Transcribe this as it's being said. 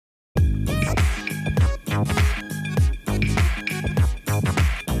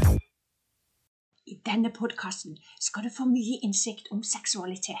denne podcasten skal du få mye innsikt om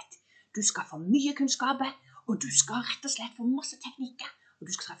seksualitet. Du skal få mye kunnskaper, og du skal rett og slett få masse teknikker. Og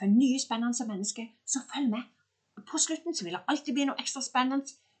du skal treffe nye spennende mennesker, så følg med. På slutten så vil det alltid bli noe ekstra spennende,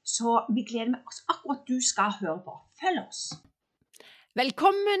 så vi gleder oss akkurat du skal høre på. Følg oss!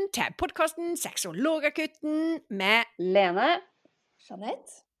 Velkommen til podcasten Sexologakutten med Lene,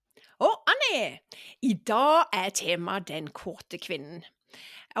 Jeanette. og Annie. I dag er temaet den kåte kvinnen.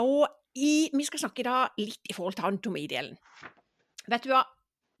 Og vi skal snakke da litt i forhold til anatomidelen. Vet du hva?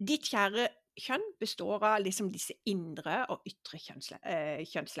 Ditt kjære kjønn består av liksom disse indre og ytre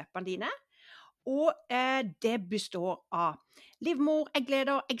kjønnsleppene dine. Og det består av livmor,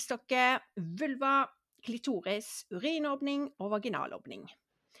 eggleder, eggstokke, vulva, klitoris, urinåpning og vaginalåpning.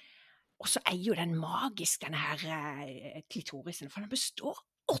 Og så er jo den magisk, denne her klitorisen, for den består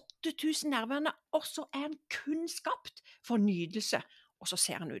 8000 nervene, og så er den kun skapt for nydelse, og så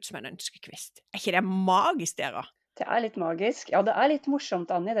ser den ut som en ønskekvist. Er ikke det magisk, dere? det er litt magisk. Ja, det er litt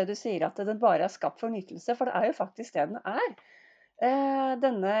morsomt, Annie, det du sier at den bare er skapt for nytelse, for det er jo faktisk det den er.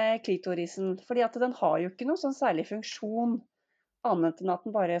 Denne klitorisen, fordi at den har jo ikke noe sånn særlig funksjon, annet enn at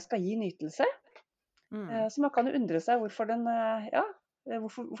den bare skal gi nytelse. Så man kan jo undre seg hvorfor den,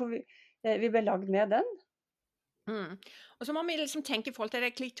 hvorfor vi ble lagd med den. Og så må vi liksom tenke i forhold til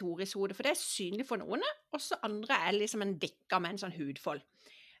det klitorishodet, for det er synlig for noen, og så andre er liksom en dikka med en sånn hudfold.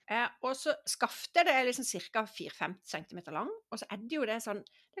 Og så skaftet det er liksom cirka 4-5 cm lang, og så er det jo det sånn,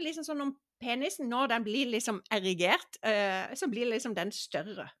 det er liksom sånn om penisen, når den blir liksom erigert, så blir liksom den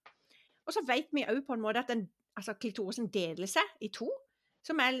større. Og så vet vi jo på en måte at klitorisen deler seg i to,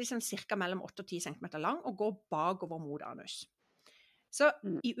 som er liksom cirka mellom 8 og 10 cm lang, og går bakover mot anus. Så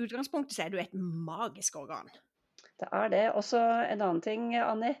i utgangspunktet så er det jo et magisk organ. Det er det. Også en annen ting,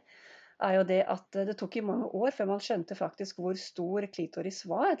 Annie, er jo det at det tok i mange år før man skjønte faktisk hvor stor klitoris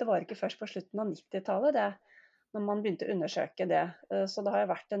var. Det var ikke først på slutten av 90-tallet det, når man begynte å undersøke det. Så det har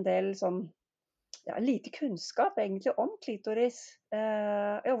jo vært en del sånn, lite kunnskap egentlig om klitoris,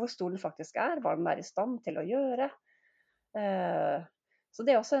 hvor stor den faktisk er, hva den er i stand til å gjøre. Så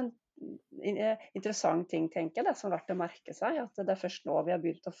det er også en interessant ting, tenker jeg, som er verdt å merke seg, at det er først nå vi har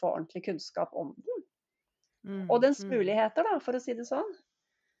begynt å få ordentlig kunnskap om den. Og dens muligheter, da, for å si det sånn.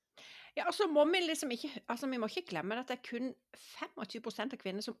 Ja, og så må vi liksom ikke, vi må ikke glemme at det er kun 25% av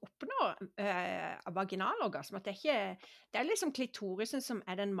kvinner som oppnår vaginalorgasme. At det er liksom klitorisen som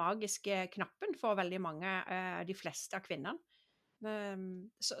er den magiske knappen for veldig mange, de fleste av kvinnene.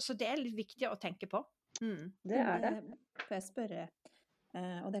 Så det er litt viktig å tenke på. Det er det. Får jeg spørre,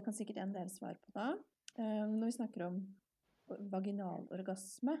 og det kan sikkert en del svar på da, når vi snakker om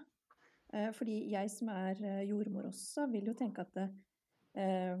vaginalorgasme, fordi jeg som er jordmor også, vil jo tenke at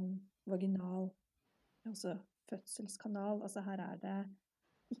vaginal, altså fødselskanal, altså her er det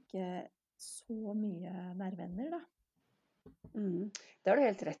ikke så mye nerveender da. Det har du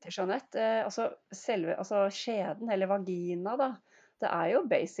helt rett i, Jeanette. Altså skjeden, eller vagina da, det er jo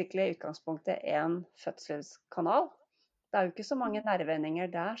basically i utgangspunktet en fødselskanal. Det er jo ikke så mange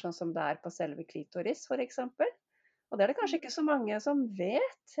nervevendinger der, sånn som det er på selve klitoris, for eksempel. Og det er det kanskje ikke så mange som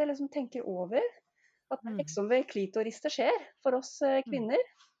vet, eller som tenker over, at det liksom ved klitoris det skjer for oss kvinner.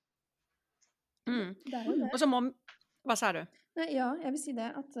 Det er jo det. Og så må, hva sa du? Nei, ja, jeg vil si det,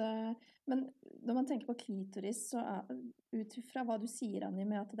 at, men når man tenker på klitoris, så ut fra hva du sier, Annie,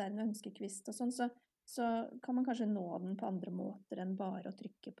 med at det er en ønskekvist og sånn, så kan man kanskje nå den på andre måter enn bare å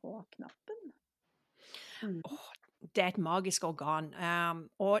trykke på knappen. Det er et magisk organ,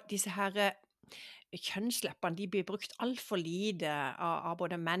 og disse her kjønnsleppene, de blir brukt alt for lite av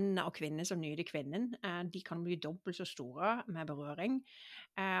både menn og kvinner som nyter kvinnen. De kan bli dobbelt så store med berøring.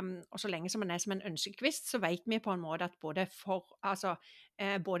 Og så lenge som man er som en ønskekvist, så vet vi på en måte at både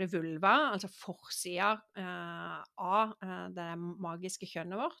vulva, altså forsida av det magiske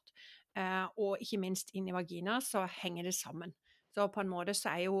kjønnet vårt, og ikke minst inn i vagina, så henger det sammen. Så på en måte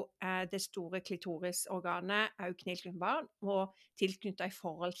så er jo det store klitorisorganet er jo tilknyttet og tilknyttet i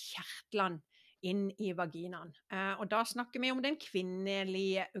forhold kjertlene inn i vaginaen. Og da snakker vi om den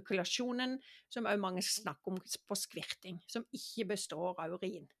kvinnelige økulasjonen, som også mange snakker om på skvirting, som ikke består av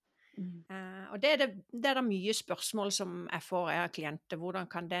urin. Og det er det mye spørsmål som jeg får av klienter. Hvordan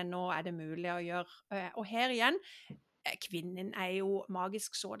kan det nå, er det mulig å gjøre? Og her igjen, kvinnen er jo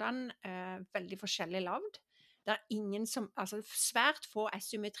magisk sådan, veldig forskjellig lavd. Det er ingen som, svært få er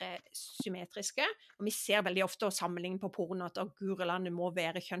symmetriske, og vi ser veldig ofte å sammenligne på porno at gurelandet må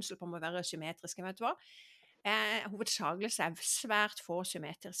være, kjønnslepper må være symmetriske, vet du hva? Hovedsakelig er svært få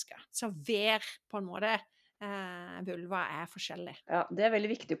symmetriske, så hver på en måte vulva er forskjellig. Ja, det er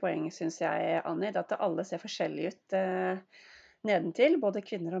veldig viktig poeng, synes jeg, Annie, at alle ser forskjellig ut. nedentil, både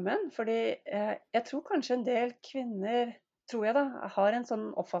kvinner og menn. Fordi jeg tror kanskje en del kvinner, tror jeg da, har en sånn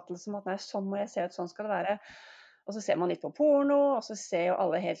oppfattelse om at nei, sånn må jeg se ut, sånn skal det være. Og så ser man litt på porno, og så ser jo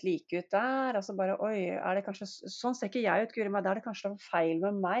alle helt like ut der. Og så bare, oi, er det kanskje, sånn ser ikke jeg ut, Guri meg, da er det kanskje noe feil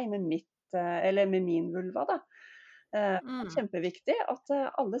med meg, med eller med min vulva da. Det er Mm. kjempeviktig at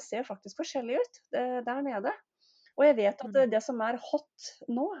alle ser faktisk forskjellige ut der nede. Og jeg vet at det som er hot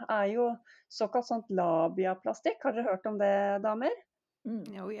nå, er jo såkalt sånt labiaplastikk. Har dere hørt om det, damer?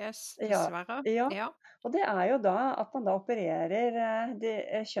 Oh yes, Ja, dessverre. ja. Ja. Og det er jo da at man da opererer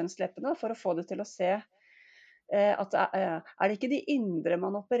kjønnsleppene for å få det til å se at er det ikke de indre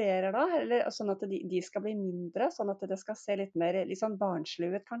man opererer da? Eller sånn at de skal bli mindre, sånn at det skal se litt mer litt sånn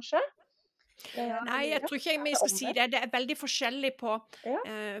barnslig ut, kanskje? Nei, jeg tror ikke vi skal si det. Det er veldig forskjellig på Ja.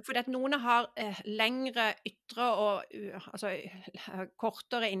 For at noen har lengre ytre og altså,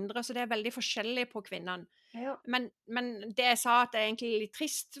 kortere indre, så det er veldig forskjellig på kvinnene. Ja. Men det jeg sa at det er egentlig litt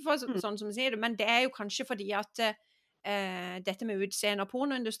trist, for, sånn som du sier det, men det er jo kanskje fordi at dette med utseende og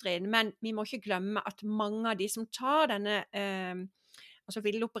pornoindustrien, men vi må ikke glemme at mange av de som tar denne altså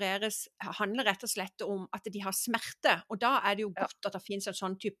vil opereres, handler rett og slett om at de har smerte, og da er det jo godt at det finnes en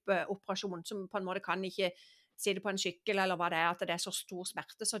sånn type operasjon som på en måte kan ikke sitte på en sykkel eller hva det er, at det er så stor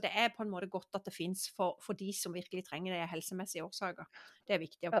smerte, så det er på en måte godt at det finnes for de som virkelig trenger det helsemessige årsaker. Det er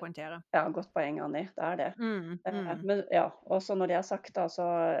viktig å poengtere. Ja, godt poeng, Anni, det er det. Men ja, også når det er sagt da, så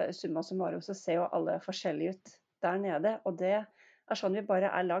summa summarum så ser jo alle forskjellige ut der nede, og det er sånn vi bare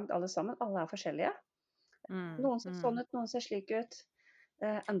er lagd alle sammen, alle er forskjellige. Noen ser sånn ut, noen ser slik ut.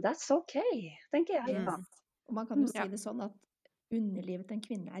 And that's okay, tenker jeg. Yes. Og man kan jo si det sånn at underlivet til en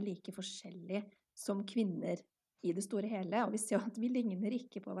kvinne er like forskjellig som kvinner i det store hele, og vi ser jo at vi ligner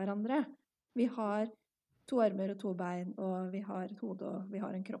ikke på hverandre. Vi har 2 armer og 2 bein, og vi har et hode, og vi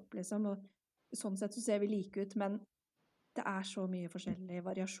har en kropp, liksom, og sånn sett så ser vi like ut, men det er så mye forskjellige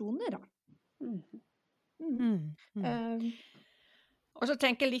variasjoner, da. Og så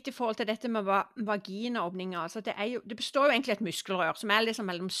tenker jeg litt i forhold til dette med vaginaåpninger, altså det består jo egentlig et muskelrør som er liksom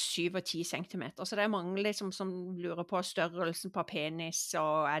mellom 7 og 10 centimeter, så det er mange liksom som lurer på størrelsen på penis,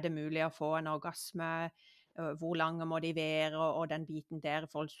 og er det mulig å få en orgasme, hvor lange må de være, og den biten der i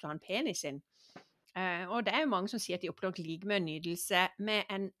forhold til å ha en penis inn. Og det er jo mange som sier at de opplever like mye nydelse med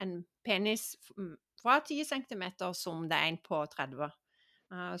en penis fra 10 centimeter som det er en på 30.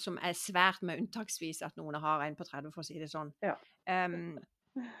 Som er svært med unntaksvis at noen har en på 30, for å si det sånn. Ja.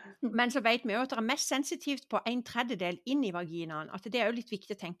 Men så vet vi jo at det er mest sensitivt på 1/3 inn i vaginaen, at det er jo litt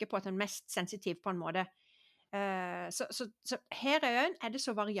viktig å tenke på at den er mest sensitiv på en måte. Så her er det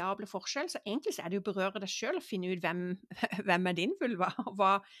så variable forskjell, så egentlig så er det jo å berøre deg selv og finne ut hvem er din vulva, og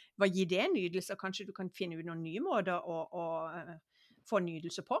hva gir det nydelse, og kanskje du kan finne ut noen nye måter å få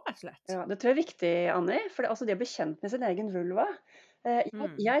nydelse på, rett og slett. Ja, det tror jeg er viktig, Anni, for altså det å bli kjent med sin egen vulva.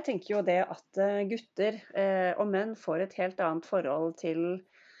 Jeg tenker jo det at gutter og menn får et helt annet forhold til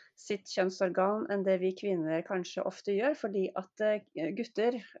sitt kjønnsorgan enn det vi kvinner kanskje ofte gjør, fordi at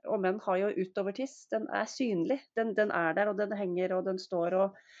gutter og menn har jo utovertiss, den er synlig, den er der, og den henger, og den står,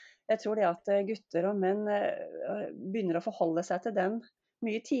 og jeg tror det at gutter og menn begynner å forholde seg til den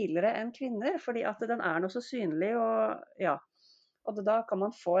mye tidligere enn kvinner, fordi at den er noe så synlig, og ja. Og da kan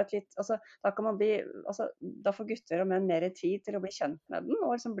man få et litt, altså, da får gutter og menn mer tid til å bli kjent med den,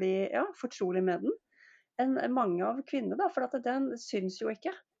 og liksom bli fortrolig med den, enn mange av kvinner da, for at den syns jo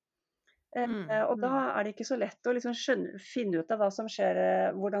ikke. Og da er det ikke så lett å liksom finne ut av hva som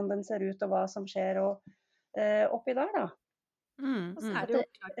skjer, hvordan den ser ut, og hva som skjer oppi der da. Og så er det jo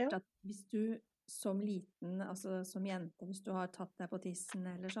klart at hvis du som liten, altså som jente, hvis du har tatt deg på tissen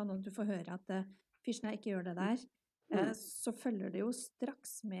eller sånn, og du får høre at fysj, nei, ikke gjør det der, så følger det jo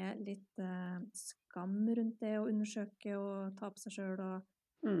straks med litt skam rundt det å undersøke og ta på seg selv og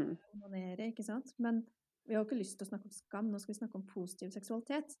onanere, ikke sant? Men vi har jo ikke lyst til å snakke om skam, nå skal vi snakke om positiv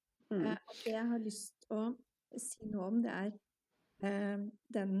seksualitet. Og det jeg har lyst til å si noe om, det er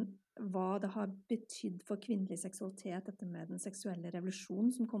hva det har betydd for kvinnelig seksualitet, dette med den seksuelle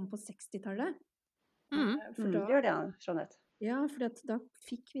revolusjonen som kom på 60-tallet. Gjør det, Jeanette. Ja, for da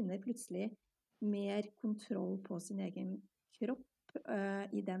fikk kvinner plutselig mer kontroll på sin egen kropp,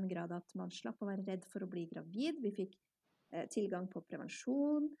 i den grad at man slapp å være redd for å bli gravid. Vi fikk tilgang på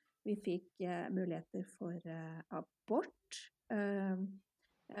prevensjon, vi fikk muligheter for abort,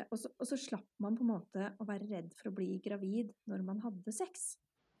 og så slapp man på en måte å være redd for å bli gravid når man hadde sex.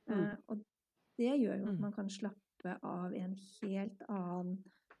 Og det gjør jo at man kan slappe av i en helt annen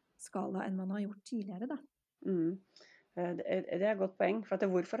skala enn man har gjort tidligere, da. Det er et godt poeng, for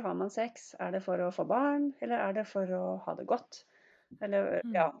hvorfor har man sex? Er det for å få barn, eller er det for å ha det godt? Eller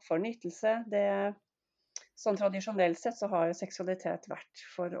for nytelse? Sånn tradisjonelt sett så har jo seksualitet vært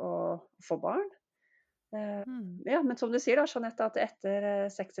for å få barn. Ja, men som du sier da, Jeanette, at etter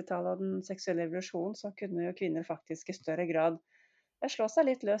 60-tallet og den seksuelle revolusjonen, så kunne jo kvinner faktisk i større grad slå seg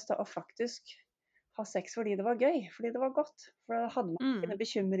litt løs da, og faktisk ha sex fordi det var gøy, fordi det var godt. For da hadde man ikke den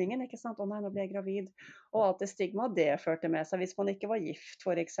bekymringen, ikke sant? Å nei, nå ble jeg gravid. Og alt det stigma det førte med seg hvis man ikke var gift,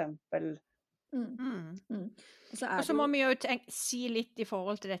 for eksempel. Og så Og så må vi jo si litt i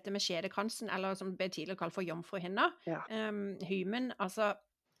forhold til dette med skjedekransen, eller som det ble tidligere kalt for jomfruhinna, Ja. hymen, altså,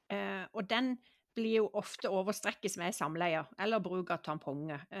 og den blir jo ofte overstrekkes med samleie, eller bruk av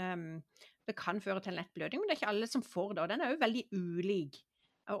tamponger. Det kan føre til en lett blødning, men det er ikke alle som får det, og den er jo veldig ulik.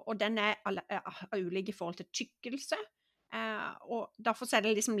 Og den er ulik i forhold til tykkelse, og derfor er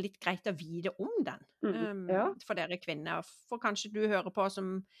det liksom litt greit å vite om den, Ja. for dere kvinner. For kanskje du hører på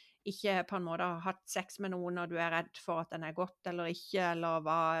som ikke på en måte har hatt sex med noen, og du er redd for at den er godt eller ikke, eller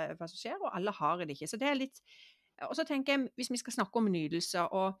hva som skjer, og alle har det ikke. Så det er litt, og så tenker jeg, hvis vi skal snakke om nydelse,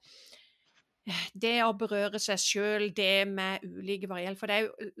 og det å berøre seg selv, det med ulike varianter, for det er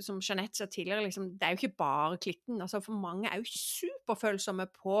jo, som Jeanette sa tidligere, liksom, det er jo ikke bare klitten, altså for mange er jo superfølsomme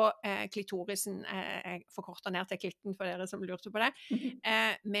på klitorisen, jeg forkorter ned til klitten for dere som lurte på det,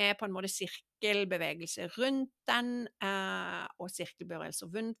 med på en måte sirkelbevegelse rundt den, og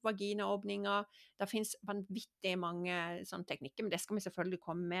sirkelbevegelse rundt vaginaåpninger. Det finnes vanvittig mange sånne teknikker, men det skal vi selvfølgelig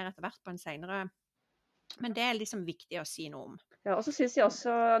komme mer etter hvert på en senere. Men det er liksom viktig å si noe om. Ja, og så synes jeg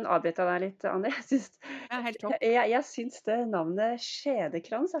også, avbryter deg litt, Anne, Helt topp. jeg synes det navnet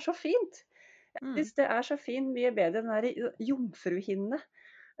skjedekrans så fint. Jeg synes det så fint, mye bedre enn den der jomfruhinne,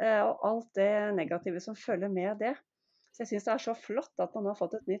 og alt det negative som følger med det. Så jeg synes det så flott at man har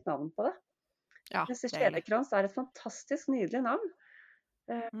fått et nytt navn på det. Ja, Jeg synes skjedekrans et fantastisk nydelig navn.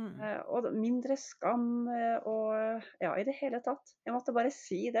 Og mindre skam, og ja, i det hele tatt. Jeg måtte bare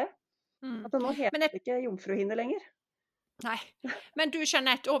si det. At det nå heter det ikke jomfruhinne lenger. Nei, men du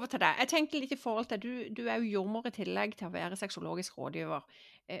Jeanette, over til deg. Jeg tenkte litt i forhold til, du er jo jordmor i tillegg til å være sexologisk rådgiver.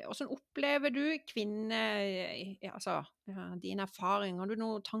 Hvordan opplever du altså din erfaring? Har du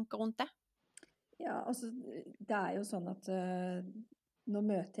noen tanker rundt det? Ja, altså, det jo sånn at nå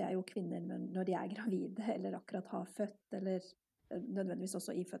møter jeg jo kvinner når de gravide, eller akkurat har født, eller nødvendigvis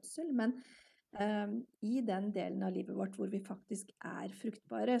også i fødsel, men i den delen av livet vårt hvor vi faktisk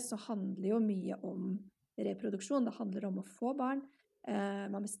fruktbare, så handler jo mye om reproduksjon. Det handler om å få barn.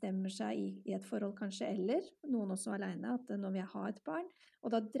 Man bestemmer seg i et forhold kanskje, eller noen også alene, at nå vil jeg ha et barn.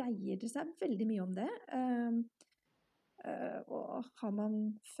 Og da dreier det seg veldig mye om det. Og har man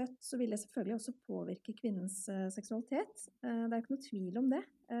født, så vil det selvfølgelig også påvirke kvinnens seksualitet. Det jo ikke noe tvil om det.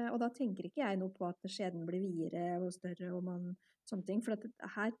 Og da tenker ikke jeg noe på at skjeden blir videre og større og sånne ting, for det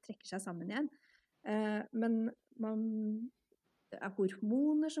her trekker seg sammen igjen. Men det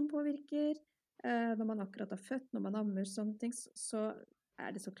hormoner som påvirker. Når man akkurat har født, når man ammer, sånne ting, så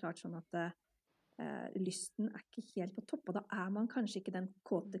det så klart sånn at lysten ikke helt på topp, og da man kanskje ikke den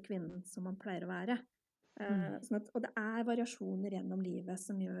kåte kvinnen som man pleier å være. Sånn at, og det variasjoner gjennom livet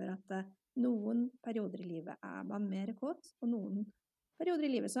som gjør at noen perioder i livet man mer kåt, og noen perioder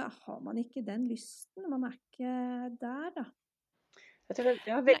i livet så har man ikke den lysten, man ikke der da. Jeg tror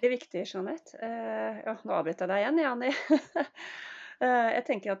det veldig viktig, Jeanette. Ja, nå avbryter jeg deg igjen, Janni. Jeg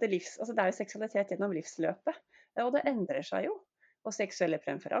tenker at det jo seksualitet gjennom livsløpet, og det endrer seg jo. Og seksuelle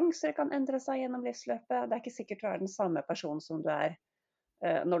preferanser kan endre seg gjennom livsløpet. Det ikke sikkert du den samme person som du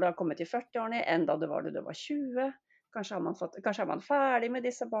når du har kommet i 40-årene, enda du var 20. Kanskje man ferdig med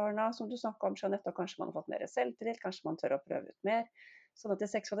disse barna, som du snakket om, Jeanette, og kanskje man har fått mer selvtillit, kanskje man tør å prøve ut mer. Sånn at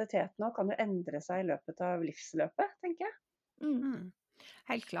seksualiteten nå kan jo endre seg i løpet av livsløpet, tenker jeg.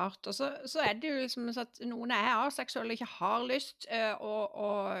 Helt klart. Og så det jo liksom at noen aseksuelle og ikke har lyst,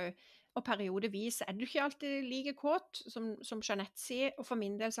 og periodevis det ikke alltid like kåt, som Jeanette sier, og for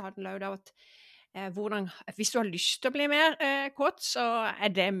min del så har den lød av at hvis du har lyst til å bli mer kåt, så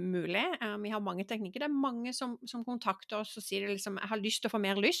det mulig. Vi har mange teknikker. Det mange som kontakter oss og sier liksom, jeg har lyst til å få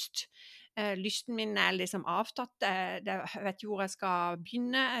mer lyst. Lysten min liksom avtatt. Jeg vet ikke hvor jeg skal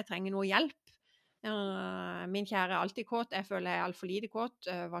begynne. Jeg trenger noe hjelp. Min kjære alltid kåt, jeg føler jeg altfor lite kåt,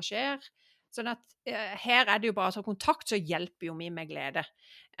 hva skjer? Sånn at her det jo bare så kontakt, så hjelper jo vi med glede.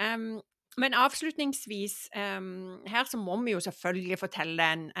 Men avslutningsvis, her så må vi jo selvfølgelig fortelle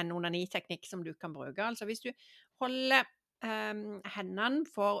en onani-teknikk som du kan bruke. Altså hvis du holder hendene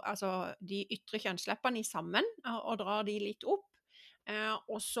for altså, de ytre kjønnsleppene sammen og drar de litt opp,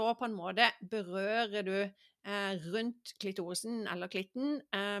 og så på en måte berører du rundt klitorisen eller klitten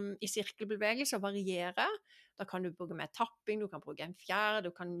i sirkelbevegelse og varierer. Da kan du bruke med tapping, du kan bruke en fjær,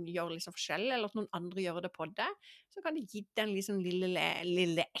 du kan gjøre liksom forskjellig, eller at noen andre gjør det på deg. Så kan det gi den liksom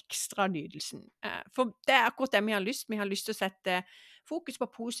lille ekstra nydelsen. For det akkurat det vi har lyst. Vi har lyst til å sette fokus på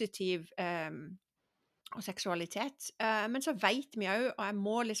positiv og seksualitet. Men så vet vi jo, og jeg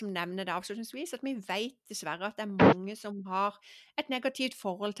må liksom nevne det avslutningsvis, at vi vet dessverre at det mange som har et negativt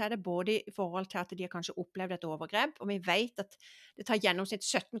forhold til det, både i forhold til at de har kanskje opplevd et overgrep, og vi vet at det tar gjennomsnitt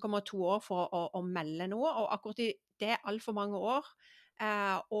 17,2 år for å melde noe, og akkurat det alt for mange år.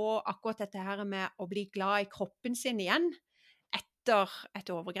 Og akkurat dette her med å bli glad i kroppen sin igjen, etter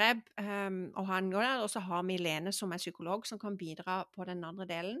et overgrep, og så har vi Lene som er psykolog som kan bidra på den andre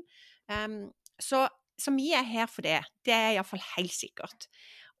delen. Så vi er her for det. Det er i hvert fall helt sikkert.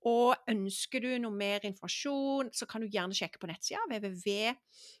 Og ønsker du noe mer informasjon, så kan du gjerne sjekke på nettsida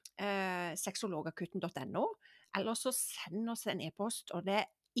www.sexologakutten.no, eller så send oss en e-post, og det er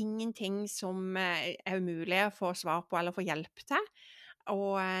ingenting som er umulig å få svar på eller få hjelp til.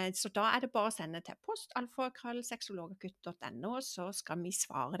 Så da er det bare å sende til post@sexologakutten.no, så skal vi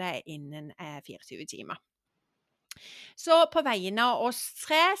svare deg innen 24 timer. Så på vegne av oss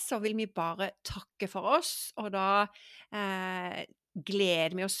 3 så vil vi bare takke for oss, og da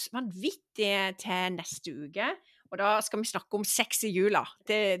gleder vi oss vanvittig til neste uke. Og da skal vi snakke om sex i jula.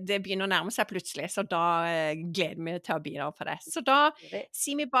 Det begynner å nærme seg plutselig, så da gleder vi til å bidra på det. Så da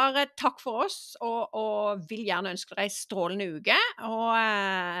sier vi bare takk for oss, og vil gjerne ønske deg en strålende uke, og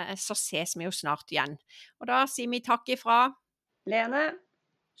så ses vi jo snart igjen. Og da sier vi takk ifra Lene.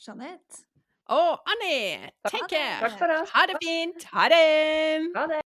 Jeanette. Og Annie, take care. Takk for oss. Ha det fint. Ha det. Ha det.